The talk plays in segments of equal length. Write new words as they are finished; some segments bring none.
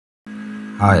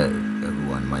Hi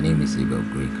everyone, my name is Abel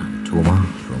Toma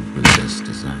from GREYTEST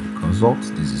Design Consult.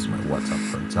 This is my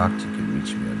WhatsApp contact. You can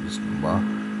reach me on this number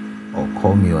or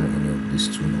call me on any of these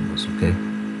two numbers, okay?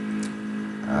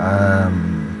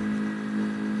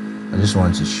 I just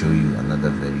want to show you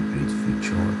another very great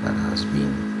feature that has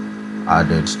been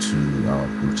added to our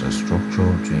prota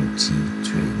structure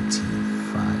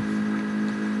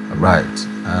 2025. Alright,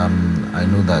 I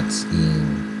know that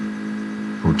in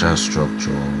prota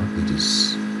structure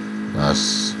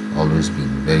has always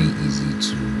been very easy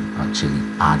to actually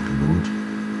add load.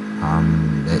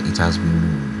 It has been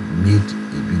made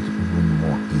a bit even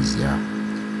more easier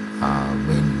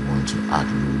when you want to add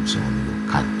loads on your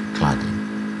cladding.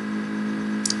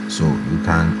 So you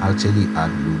can actually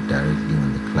add load directly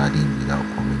on the cladding without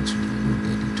coming to the load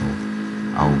editor.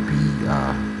 I will be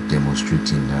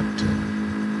demonstrating that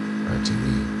right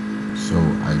away. So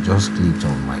I just clicked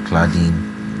on my cladding.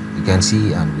 You can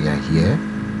see, and we are here.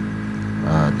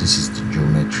 This is the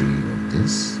geometry of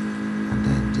this, and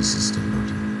then this is the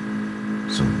loading.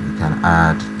 So you can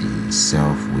add the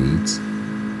self weight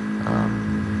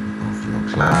of your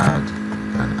clad.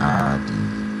 You can add the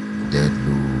dead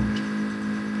load.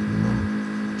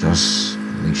 Just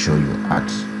make sure you add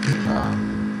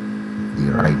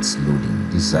the right loading.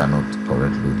 These are not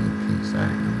correct loading, please. I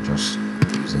am just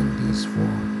using this for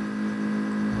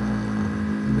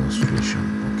illustration,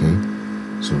 okay?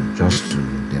 So just to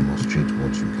demonstrate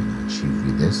what you can achieve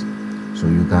with this, so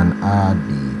you can add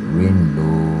the rain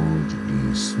load,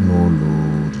 the snow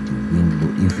load, the wind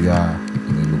load. If you are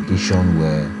in a location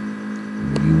where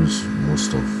you use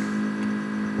most of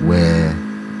where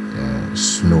there is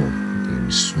snow,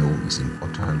 is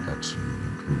important that you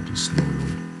include the snow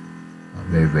load.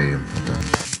 Very important.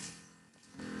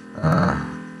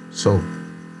 So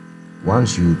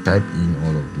once you type in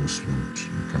all of those loads,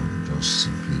 you can just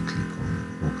simply click on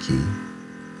OK,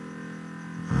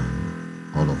 and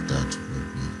all of that will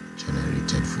be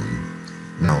generated for you.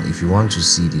 Now if you want to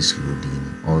see this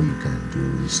loading, all you can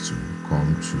do is to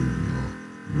come to your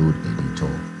load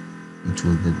editor. It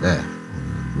will be there on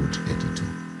your load editor.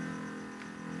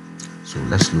 So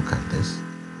let's look at this.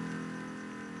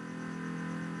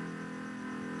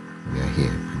 We are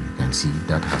here, and you can see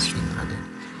that has been added.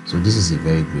 So this is a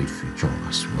very great feature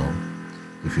as well.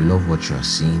 If you love what you are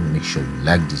seeing, make sure you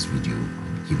like this video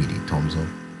and give it a thumbs up.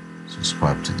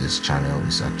 Subscribe to this channel.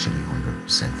 It's actually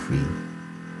 100% free.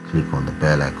 Click on the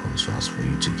bell icon so as for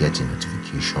you to get a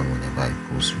notification whenever I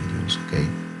post videos, okay?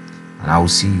 And I will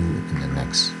see you in the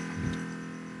next